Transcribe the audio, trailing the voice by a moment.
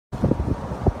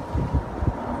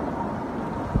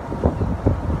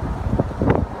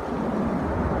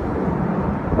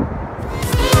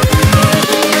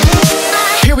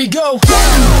go.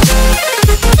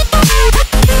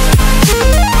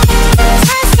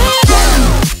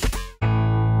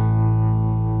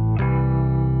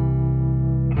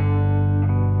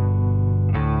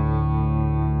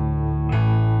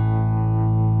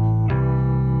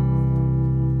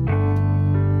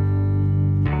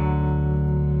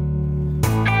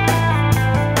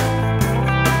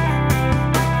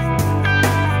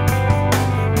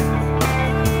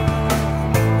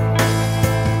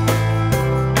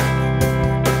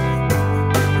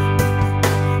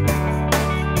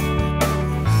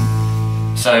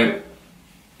 So,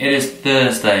 it is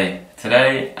Thursday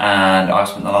today and I've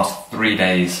spent the last 3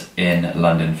 days in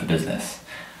London for business.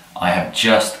 I have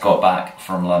just got back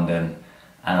from London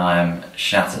and I am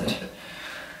shattered.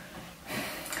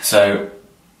 So,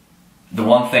 the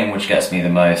one thing which gets me the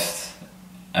most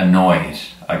annoyed,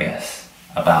 I guess,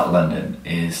 about London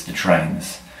is the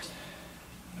trains.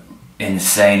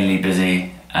 Insanely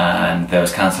busy and there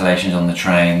was cancellations on the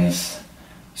trains.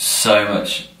 So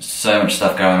much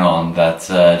stuff going on that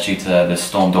due to the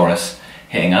storm Doris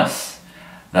hitting us,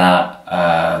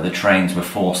 that the trains were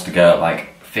forced to go at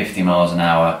like 50 miles an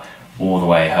hour all the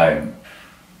way home.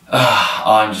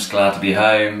 I'm just glad to be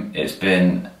home. It's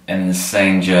been an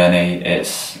insane journey.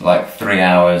 It's like 3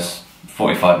 hours,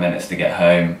 45 minutes to get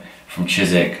home from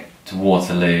Chiswick to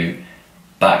Waterloo,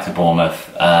 back to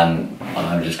Bournemouth, and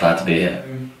I'm just glad to be here.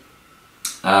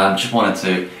 Just wanted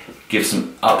to give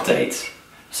some updates.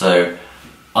 So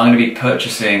I'm going to be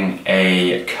purchasing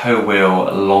a co-wheel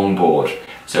longboard.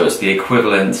 So it's the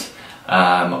equivalent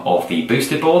of the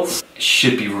boosted boards. It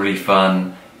should be really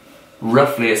fun.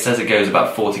 Roughly it says it goes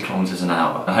about 40 kilometers an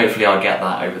hour. And hopefully I'll get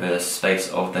that over the space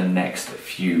of the next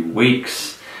few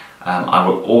weeks. I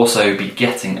will also be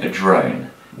getting a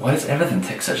drone. Why does everything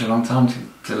take such a long time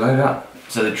to load up?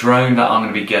 So the drone that I'm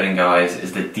going to be getting, guys,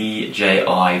 is the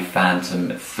DJI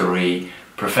Phantom 3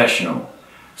 Professional.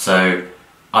 So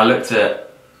I looked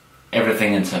at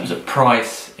everything in terms of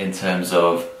price, in terms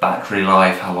of battery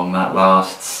life, how long that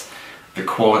lasts. The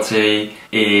quality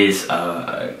is,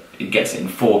 it gets it in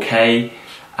 4K,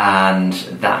 and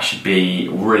that should be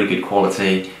really good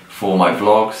quality for my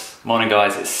vlogs. Morning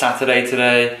guys, it's Saturday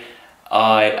today.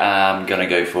 I am gonna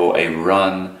go for a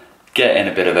run, get in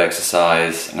a bit of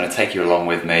exercise. I'm gonna take you along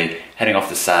with me, heading off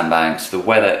the sandbanks. The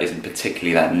weather isn't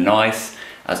particularly that nice,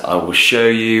 as I will show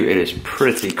you. It is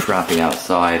pretty crappy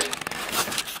outside,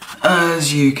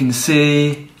 as you can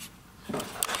see.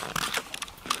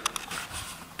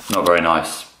 Not very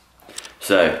nice.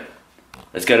 So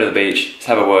let's go to the beach, let's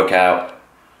have a workout.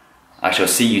 I shall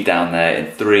see you down there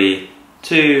in 3,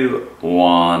 2,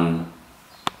 1.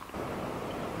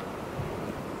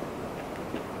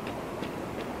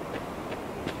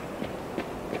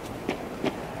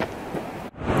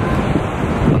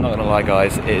 I'm not gonna lie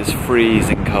guys, it is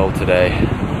freezing cold today.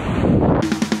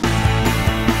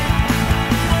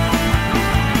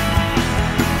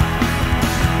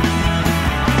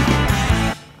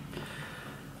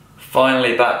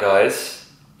 Finally back guys,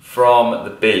 from the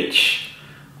beach.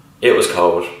 It was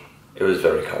cold, it was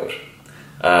very cold.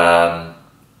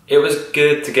 It was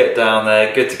good to get down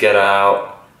there, good to get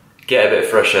out, get a bit of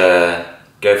fresh air,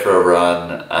 go for a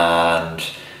run and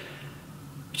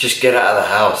just get out of the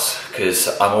house, because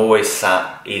I'm always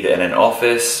sat either in an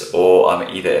office or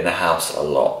I'm either in the house a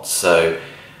lot. So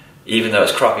even though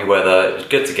it's crappy weather, it was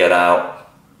good to get out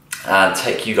and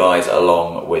take you guys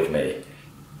along with me.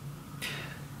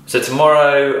 So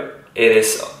tomorrow, it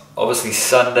is obviously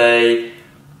Sunday.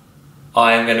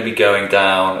 I am going to be going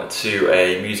down to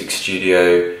a music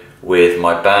studio with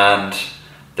my band.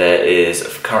 There is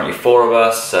currently 4 of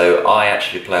us, so I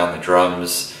actually play on the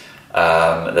drums.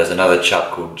 There's another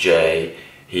chap called Jay.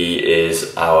 He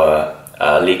is our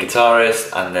lead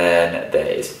guitarist, and then there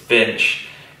is Finch.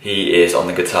 He is on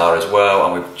the guitar as well,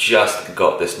 and we've just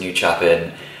got this new chap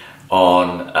in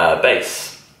on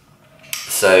bass.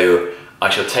 So I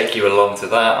shall take you along to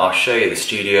that. I'll show you the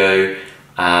studio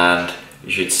and you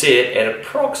should see it in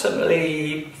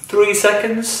approximately 3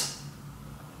 seconds.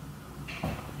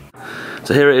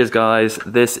 So here it is guys,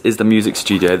 this is the music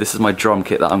studio. This is my drum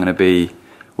kit that I'm going to be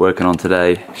working on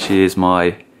today. She is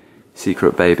my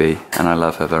secret baby and I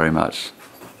love her very much.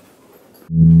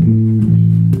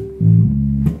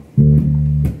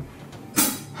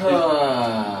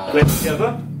 Play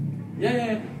together?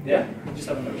 Yeah. Just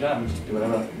have a little jam, just do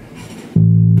whatever.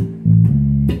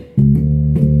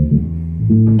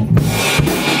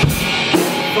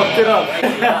 Fucked it up.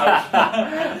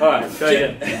 Alright, go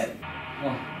again.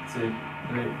 1, 2,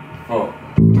 3, 4.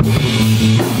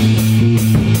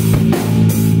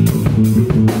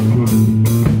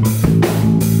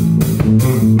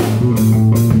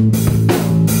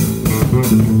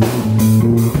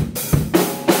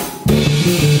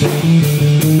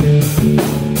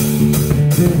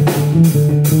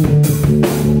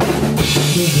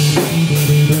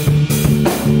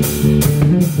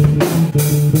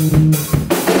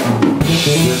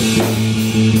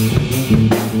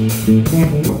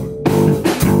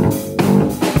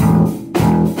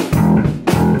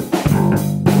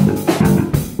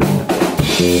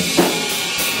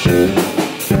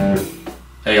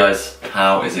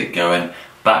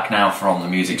 from the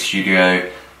music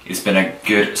studio. It's been a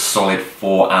good solid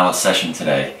 4-hour session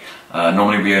today.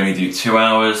 Normally we only do 2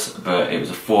 hours, but it was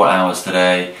 4 hours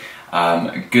today.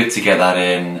 Good to get that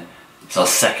in. It's our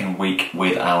second week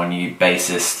with our new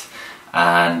bassist,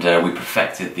 and we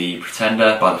perfected the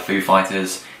Pretender by the Foo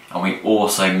Fighters, and we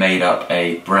also made up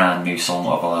a brand new song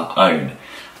of our own.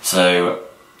 So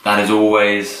that is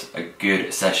always a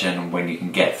good session when you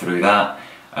can get through that.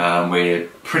 We're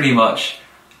pretty much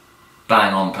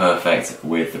bang on perfect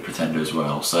with the Pretender as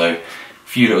well. So a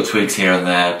few little tweaks here and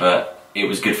there, but it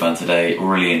was good fun today.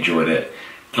 Really enjoyed it.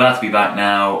 Glad to be back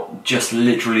now, just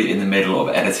literally in the middle of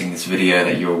editing this video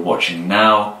that you're watching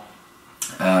now.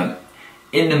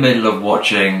 In the middle of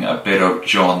watching a bit of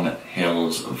John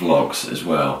Hill's vlogs as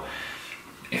well.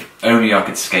 If only I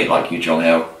could skate like you, John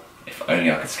Hill. If only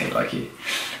I could skate like you.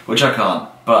 Which I can't.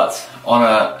 But on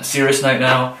a serious note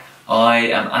now, I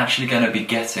am actually going to be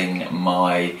getting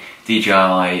my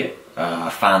DJI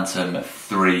Phantom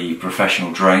 3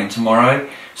 professional drone tomorrow.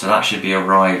 So that should be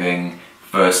arriving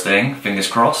first thing, fingers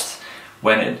crossed.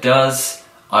 When it does,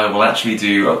 I will actually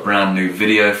do a brand new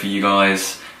video for you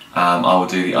guys. I will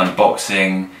do the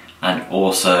unboxing and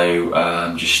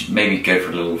also just maybe go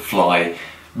for a little fly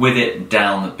with it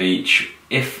down the beach.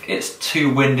 If it's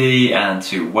too windy and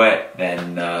too wet,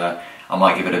 then I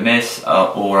might give it a miss,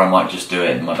 or I might just do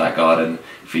it in my back garden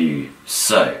for you.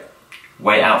 So,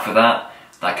 wait out for that.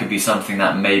 That could be something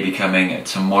that may be coming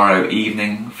tomorrow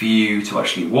evening for you to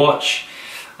actually watch.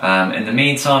 In the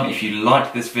meantime, if you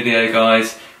liked this video,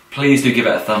 guys, please do give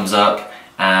it a thumbs up.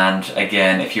 And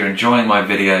again, if you're enjoying my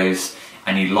videos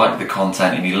and you like the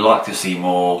content and you like to see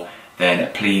more,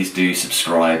 then please do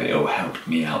subscribe. It will help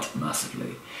me out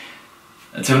massively.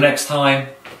 Until next time,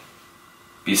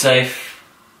 be safe.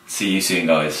 See you soon,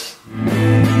 guys.